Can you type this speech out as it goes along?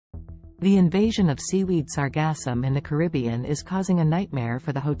The invasion of seaweed Sargassum in the Caribbean is causing a nightmare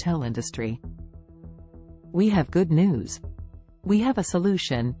for the hotel industry. We have good news. We have a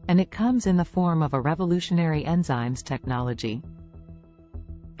solution, and it comes in the form of a revolutionary enzymes technology.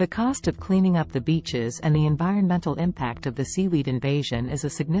 The cost of cleaning up the beaches and the environmental impact of the seaweed invasion is a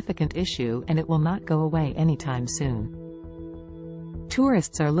significant issue, and it will not go away anytime soon.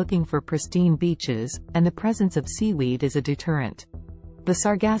 Tourists are looking for pristine beaches, and the presence of seaweed is a deterrent. The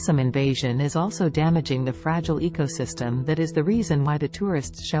Sargassum invasion is also damaging the fragile ecosystem that is the reason why the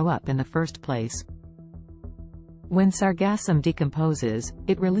tourists show up in the first place. When Sargassum decomposes,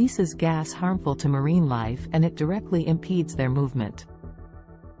 it releases gas harmful to marine life, and it directly impedes their movement.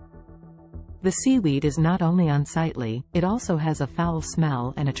 The seaweed is not only unsightly, it also has a foul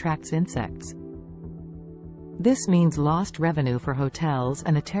smell and attracts insects. This means lost revenue for hotels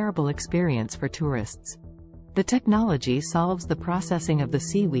and a terrible experience for tourists. The technology solves the processing of the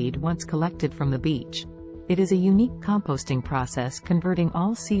seaweed once collected from the beach. It is a unique composting process converting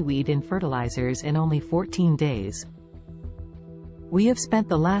all seaweed in fertilizers in only 14 days. We have spent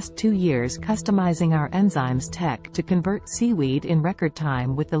the last 2 years customizing our Enzymes Tech to convert seaweed in record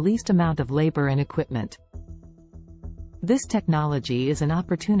time with the least amount of labor and equipment. This technology is an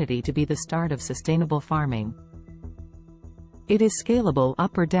opportunity to be the start of sustainable farming. It is scalable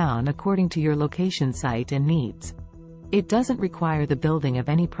up or down according to your location, site, and needs. It doesn't require the building of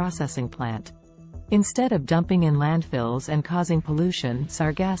any processing plant. Instead of dumping in landfills and causing pollution,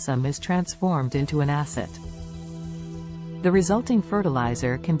 Sargassum is transformed into an asset. The resulting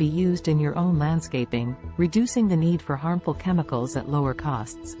fertilizer can be used in your own landscaping, reducing the need for harmful chemicals at lower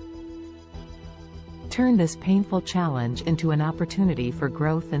costs. Turn this painful challenge into an opportunity for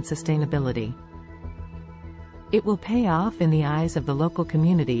growth and sustainability. It will pay off in the eyes of the local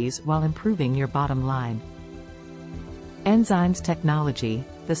communities while improving your bottom line. Enzymes Technology,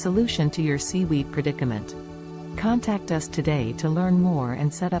 the solution to your seaweed predicament. Contact us today to learn more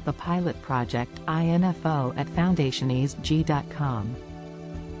and set up a pilot project. info@foundationesg.com.